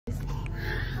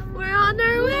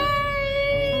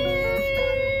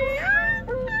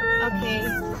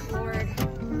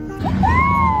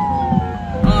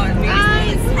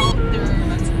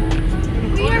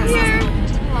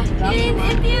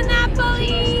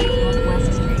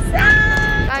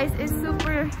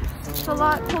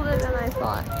lot colder than I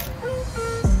thought.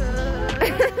 We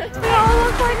all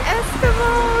look like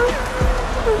Eskimos.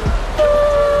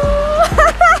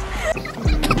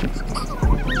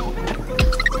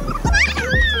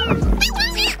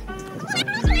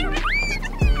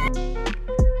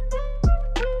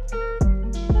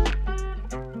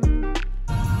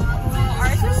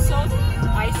 Ours is so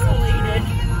isolated.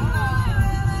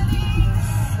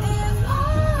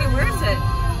 Wait, where is it?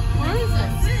 Where is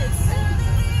it?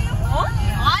 Oh?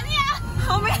 아니야!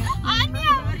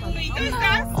 아니야! 이거 있어?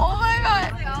 Oh my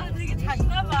god! 아, 되게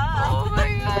작나 봐. Oh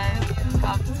my god!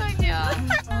 깜짝이야.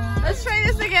 Let's try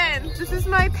this again. This is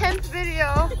my 10th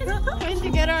video. Trying to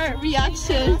get our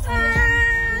reaction.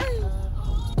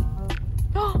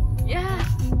 Yeah.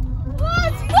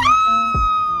 What?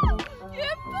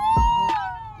 예뻐!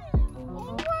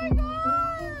 Oh my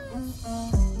god!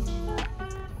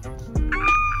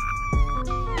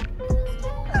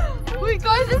 Wait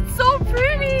guys, it's so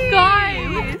pretty!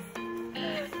 Guys!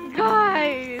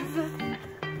 Guys!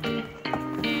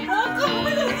 Welcome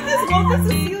to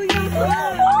Cecilia.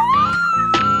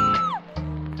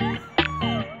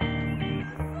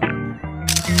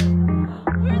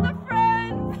 We're the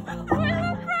friends! We're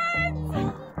the friends!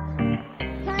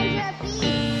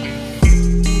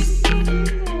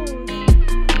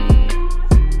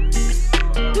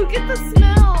 Look at the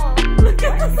smell! Look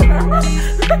at the smell!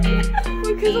 왜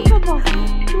계속 가봐.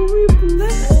 너무 예쁜데?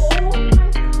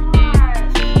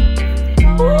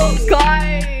 Oh my gosh!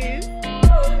 Guys!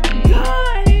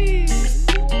 Guys!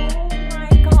 Oh my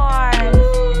god.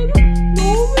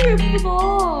 너무 예쁘다.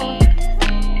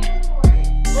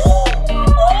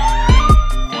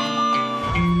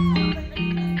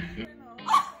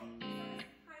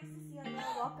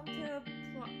 Welcome to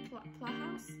Pla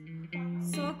House.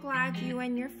 So glad you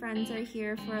and your friends are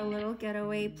here for a little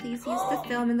getaway. Please use the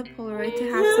film and the Polaroid to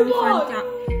have some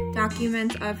fun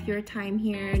documents of your time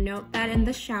here. Note that in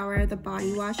the shower, the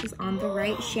body wash is on the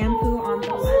right, shampoo on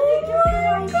the left.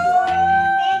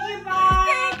 Thank you, Bob!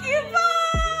 Thank you,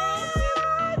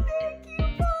 Bob! Thank you,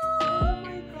 Bob! Oh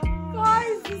my god!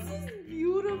 Guys, this is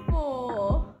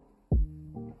beautiful!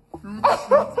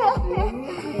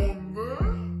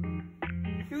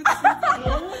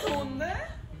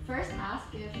 First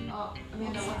ask if,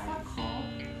 Amanda, what's that called?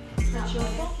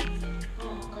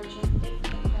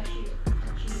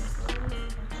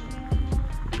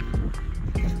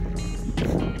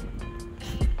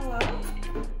 Hello?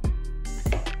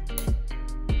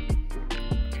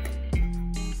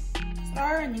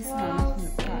 Star needs to know in the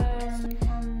past.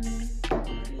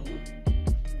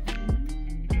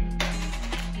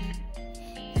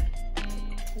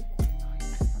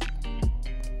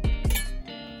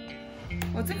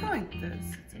 What's it called like this?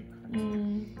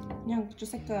 Yeah,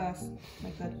 just like a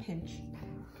pinch.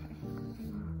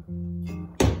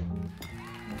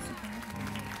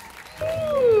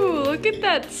 Ooh, look at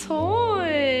that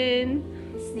tone!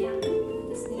 Snap,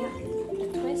 snap,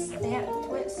 twist, snap,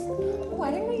 twist. Oh,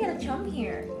 I didn't know you had a jump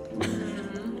here.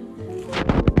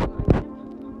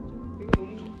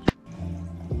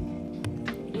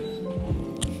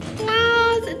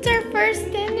 Wow, it's our first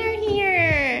dinner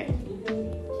here!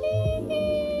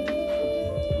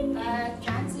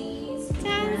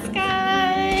 Dance,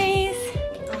 guys!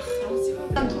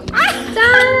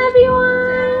 Done,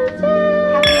 everyone!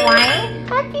 Happy wine?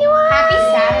 Happy one! Happy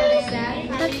Saturday.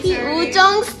 Happy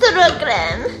우정 스트로그램!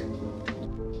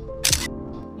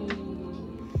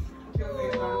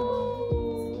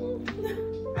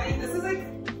 This is like,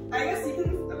 I guess you can,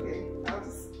 okay, I'll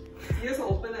just, you just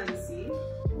open and see.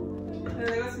 근데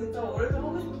내가 진짜 어릴 때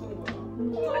하고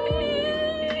싶었던 거야.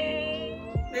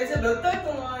 내가 진짜 몇 달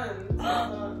동안,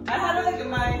 I had it like in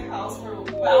my house for,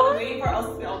 but I was waiting for us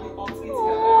to all be together.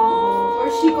 Or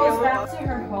she goes back to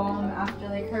her home after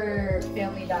like her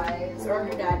family dies or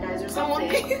her dad dies or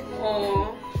something.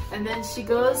 Oh. And then she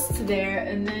goes to there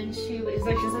and then she is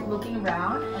like just like looking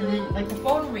around and then like the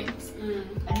phone rings.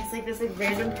 And it's like this like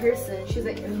random person. She's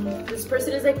like, and this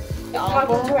person is like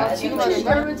talking to her as she's a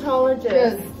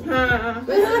dermatologist.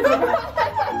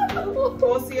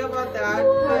 We'll see about that,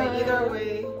 but either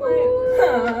way.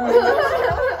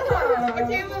 I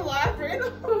can't even laugh right now.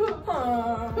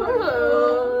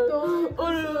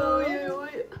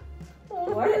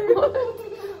 What? I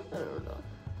don't know.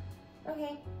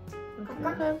 Okay.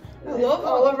 I love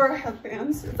all of our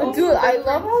headbands. Dude, I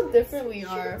love how different we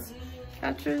are.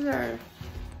 Catchers are.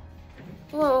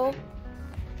 Hello.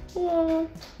 Hello.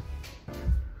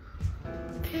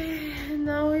 Okay,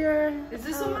 now we are. Is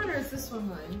this one or is this one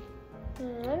mine? I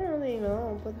don't really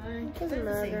know, but it doesn't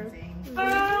matter.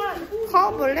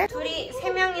 둘이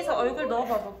세 명이서 얼굴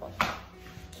넣어봐봐.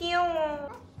 귀여워.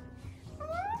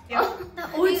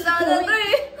 These are the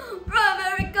three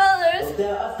primary colors.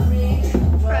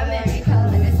 Primary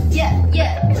colors. Yeah,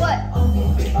 yeah, what?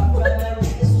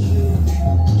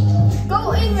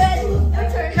 Go in red. Your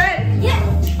turn. Red. Yeah.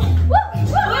 Woo,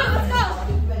 woo, let's go.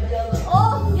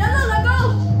 Oh, yellow, let go.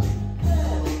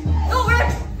 Go red.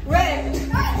 Red.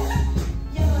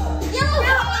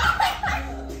 Yellow.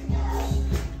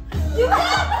 You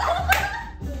have.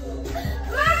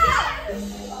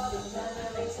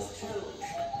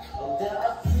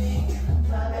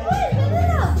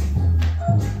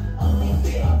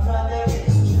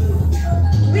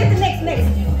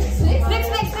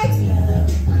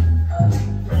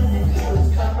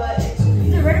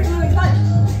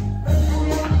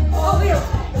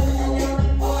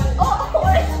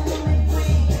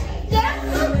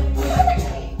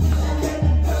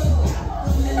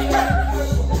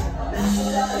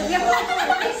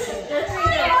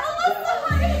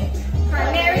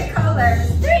 Primary colors.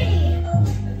 3.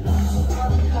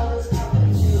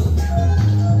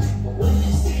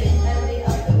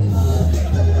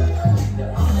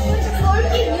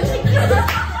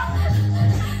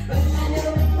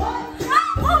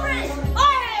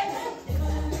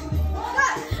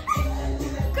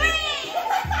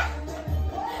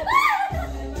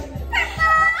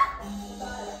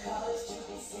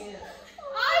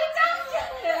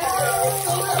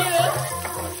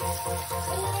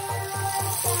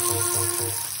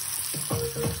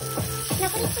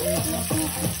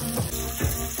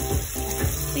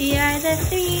 We are the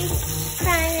 3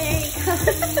 primary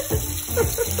colors.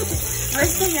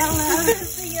 Where's the yellow?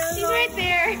 He's right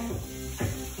there.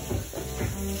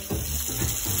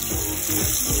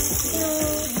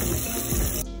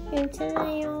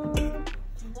 괜찮아요.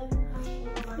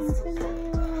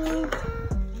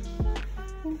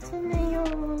 괜찮아요.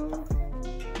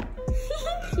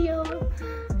 귀여워.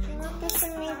 잘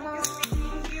먹겠습니다.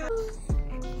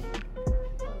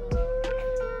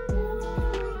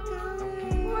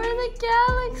 We're in the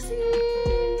galaxy.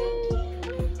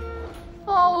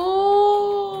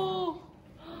 Oh.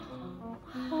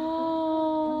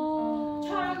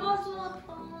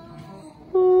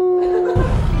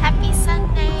 Happy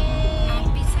Sunday.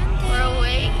 Happy Sunday. We're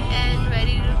awake and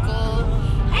ready to go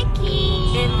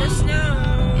Hiking. in the snow.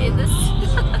 In the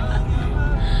snow.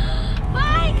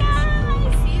 Bye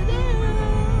guys. See you there.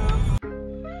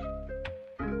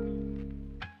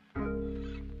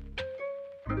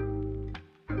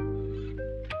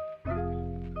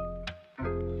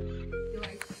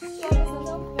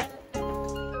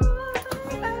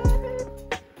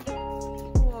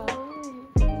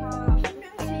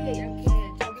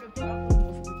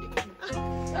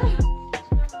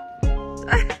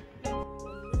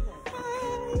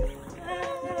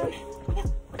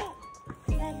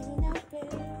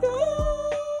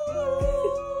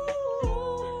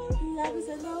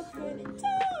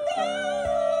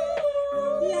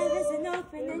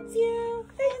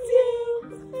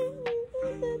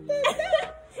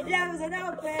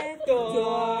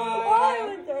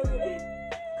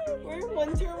 We're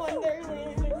Winter Wonderland.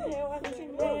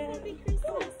 Happy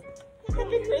Christmas.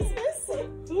 Happy Christmas?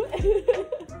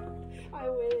 I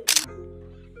wish.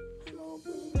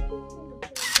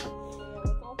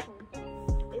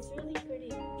 It's really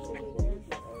pretty.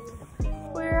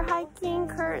 We're hiking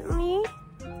currently.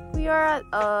 We are at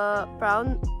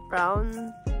Brown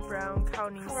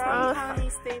County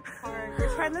State Park.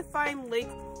 We're trying to find Lake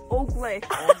Ogle.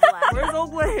 Where's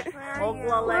Ogle?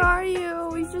 Where are you?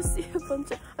 We just see a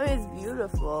bunch of. I mean, it's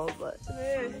beautiful, but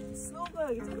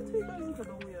snow가 이렇게 짱짱거리니까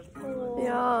너무 예뻐.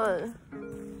 yeah.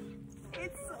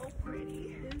 It's so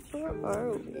pretty. Where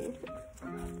are we?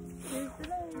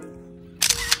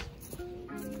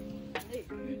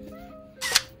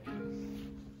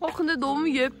 근데 너무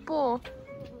예뻐.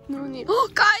 눈이. Oh,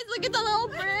 guys, look at the little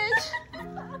bridge.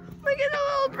 Look at the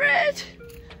little bridge.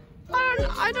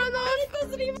 I don't know if it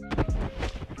doesn't even.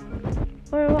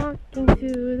 We're walking to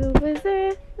the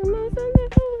wizard, the most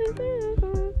wonderful wizard of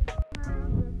all.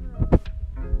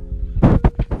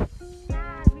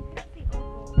 Yeah, we can see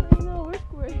Ogle. I know, we're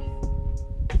great.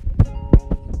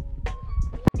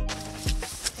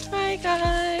 Hi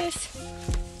guys.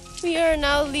 We are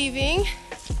now leaving.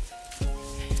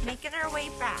 Making our way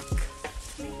back.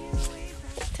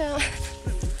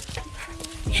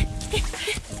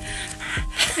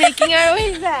 Making our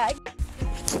way back.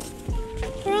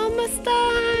 We're almost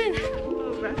done.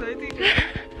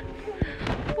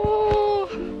 Oh,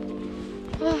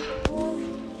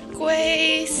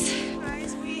 Grace.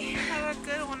 Guys, we had a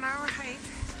good 1 hour hike.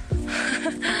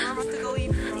 We're about to go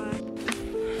eat lunch.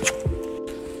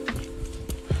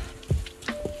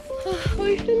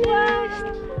 We finished.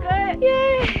 Good.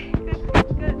 Yay.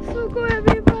 Good.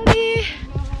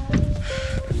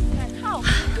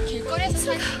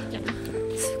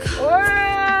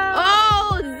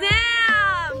 Oh,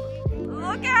 damn!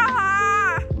 Look at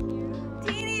her!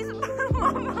 Teeny's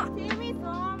mama.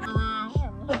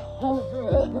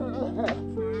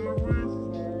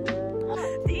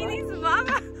 Teeny's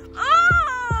mama.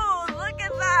 Oh, look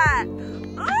at that.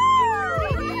 Oh,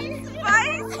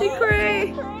 spicy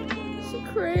cray. She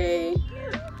cray.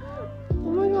 Oh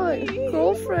my god,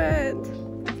 girlfriend.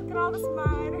 Look at all the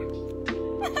mud.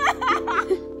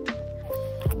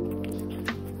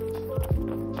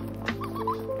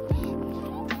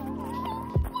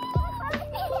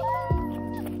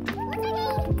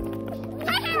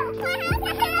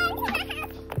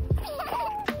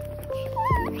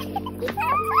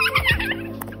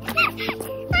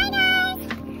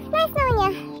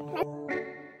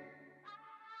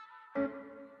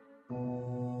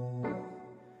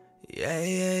 Yeah,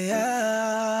 yeah,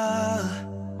 yeah.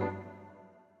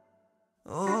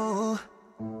 Oh.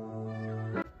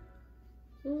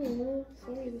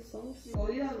 Sorry, the song's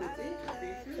어디다 놓지?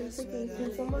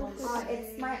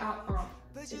 It's my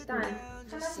일단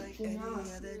하나씩 주면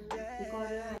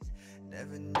이거를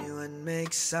Never knew I'd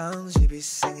make songs you'd be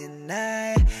singing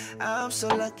now. I'm so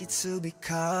lucky to be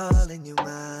calling you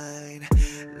mine.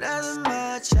 Nothing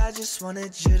much, I just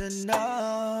wanted you to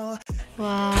know.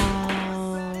 Wow.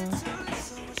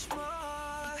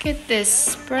 Look at this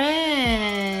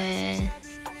spread.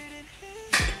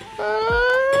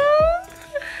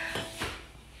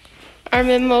 Our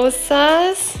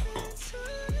mimosas.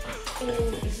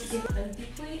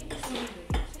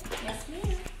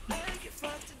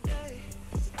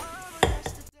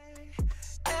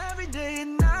 Every day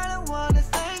and night I wanna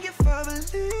thank you for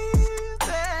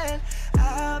believing.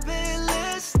 I've been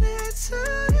listening to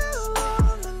you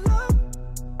all along.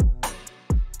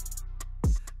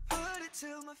 Put it to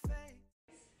my face.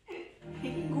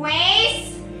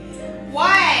 Grace?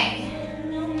 What?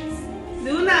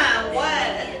 Luna,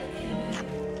 what?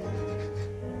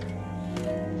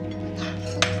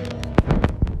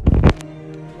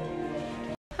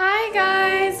 Hi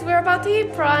guys, we're about to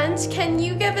eat brunch. Can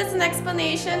you give us an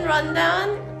explanation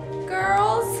rundown,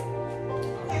 girls?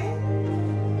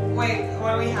 Wait,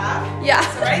 what do we have? Yeah.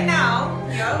 So right now,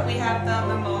 we have the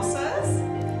mimosas,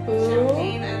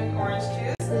 champagne and orange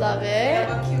juice. Love We it.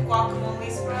 have a cute guacamole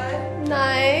spread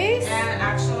Nice. and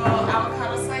actual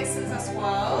avocado slices as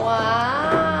well. Wow.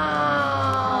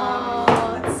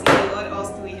 Let's see, what else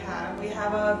do we have? We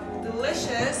have a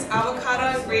delicious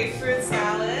avocado and grapefruit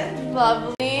salad,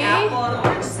 Lovely. apple and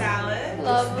orange salad,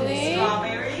 Lovely.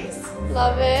 strawberries,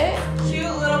 Love it. cute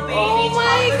little baby Oh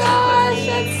my chocolate gosh, cookies.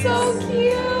 that's so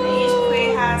cute. Each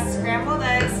plate has scrambled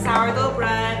eggs, sourdough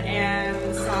bread, and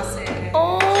sausage.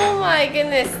 Oh my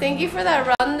goodness. Thank you for that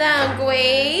rundown,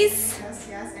 Grace. Yes,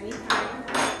 yes, anytime.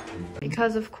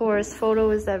 Because of course,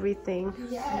 photo is everything.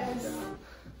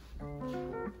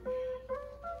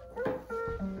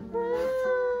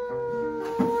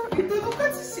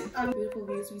 Beautiful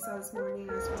views we saw this morning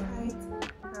as well.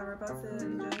 Now we're about to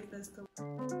enjoy this.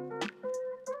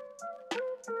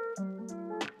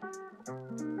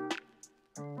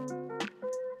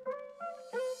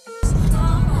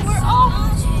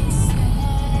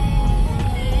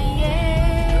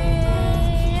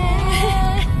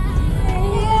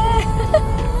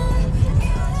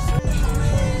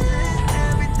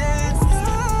 Every day it's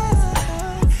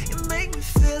good. You make me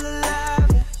feel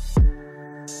alive.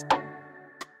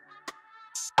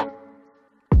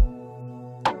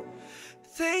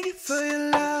 Thank you for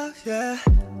your love, yeah.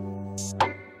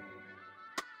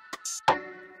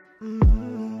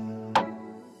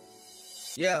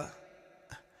 Yeah.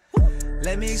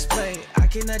 Let me explain. I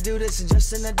cannot do this in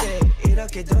just in a day.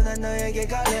 이렇게 또 난 너에게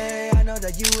갈래. I know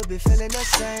that you will be feeling the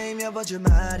same. 여보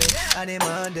주말에 아니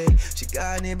Monday.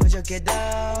 시간이 부족해도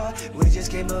we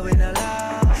just keep moving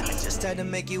along. I just had to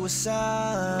make you a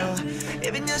song.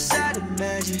 Even your side of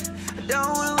magic. I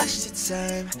don't wanna waste your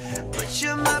time, but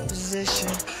you're my position.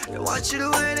 Don't want you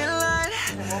to wait in line.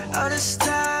 All this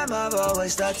time I've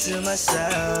always thought to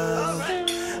myself,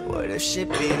 what if she'd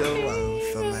be the one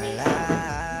for my life?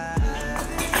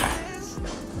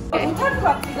 못할 것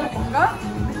같은데 뭔가?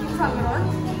 느낌상으론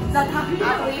나다 비벼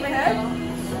왜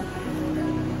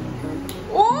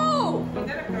오!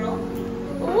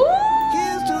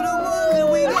 Here's to the ones that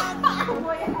we got.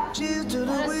 Cheers to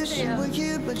the wish you were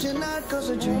here, but you're not. Cause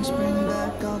the drinks bring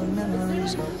back all the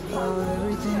memories of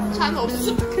everything. 잔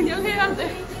없어. 그냥 해야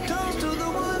돼. Toast to the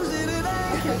ones that it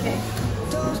ain't.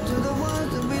 Toast to the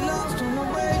ones that we lost on the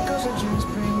way. Cause the drinks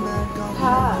bring back all the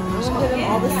memories of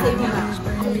all the same everything.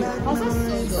 Bring back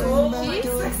memories, bring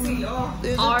back all the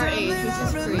Our age, which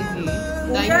is crazy.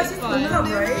 95.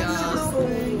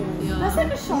 Yeah. That's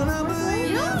like a short way.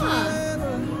 Yeah.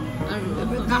 I don't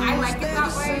know. I like it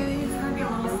that way. It's gonna be a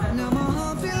little sad. Now my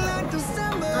heart feel like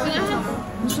December.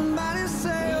 When somebody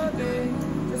say your name.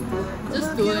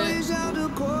 Just do it.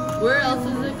 Where else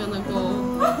is it gonna go?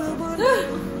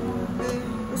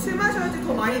 술 마셔야지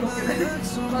더 많이 먹게 돼.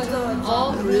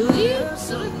 Oh, really?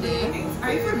 Seriously?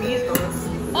 I for me it does.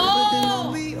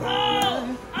 Oh!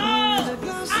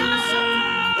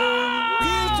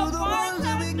 Here's to the ones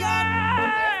that we got.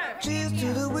 Cheers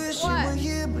to the wish you were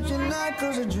here, but you're not.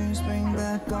 Cause the dreams bring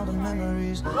back all the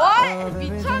memories. What?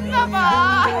 미쳤나봐.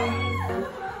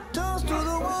 Toast to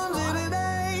the ones in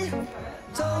today.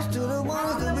 Toast to the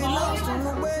ones that we lost on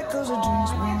the way. Cause the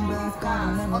dreams bring back all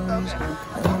the memories.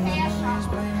 And the memories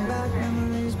bring back,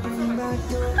 memories bring back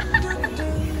your.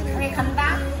 Okay, come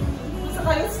back.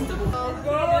 아 이거 진짜 못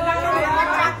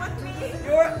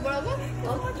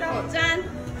짠!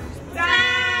 짠!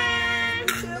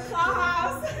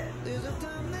 Flahhouse.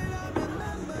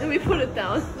 Let me put it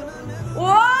down.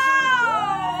 와!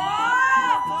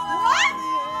 What?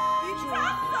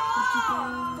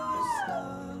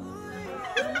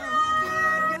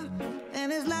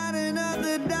 And it's lighting up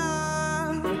the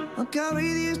dark. I'll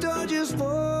carry these torches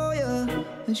for you,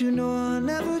 and you know I'll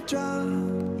never drop.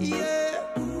 Yeah.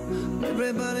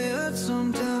 Everybody hurts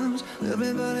sometimes.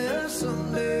 Everybody hurts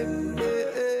someday.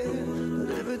 Yeah.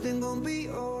 But everything gon' be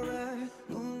alright.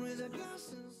 Gonna raise a glass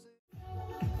and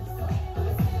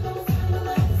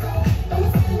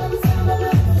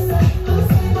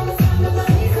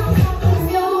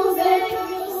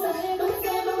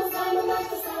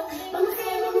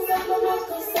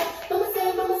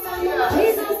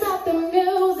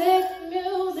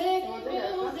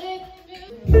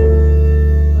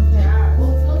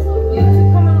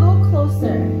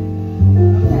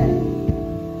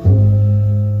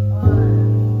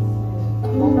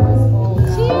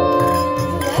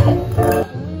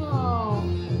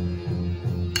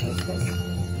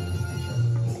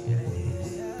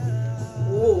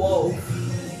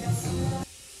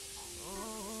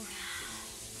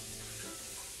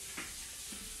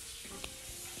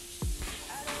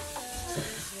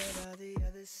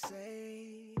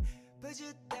say. Put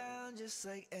you down just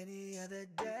like any other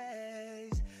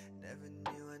days. Never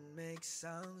knew I'd make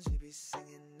songs you'd be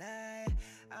singing now.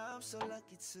 I'm so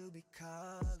lucky to be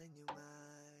calling you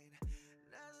mine.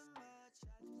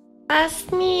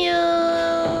 Last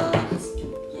meal.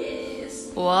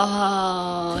 Yes.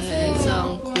 Wow,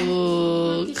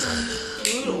 해장국.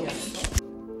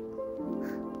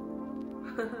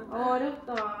 어렵다.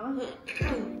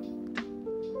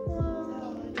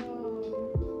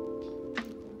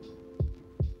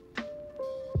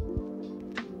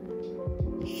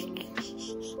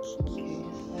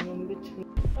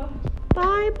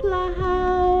 Bye,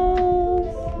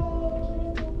 Flahhouse.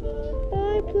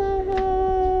 Bye,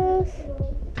 Flahhouse.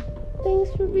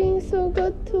 Thanks for being so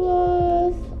good to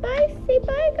us. Bye, say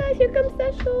bye, guys. Here comes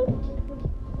Seshul.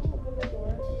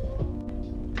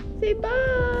 Say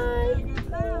bye.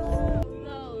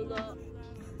 No.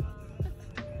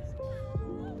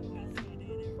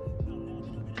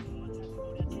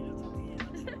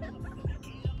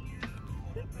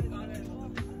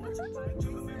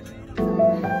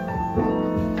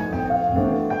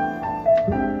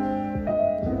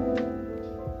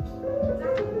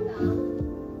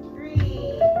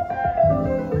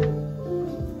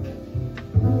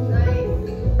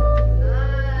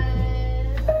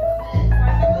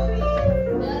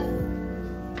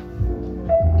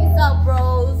 Peace out,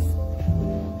 bros.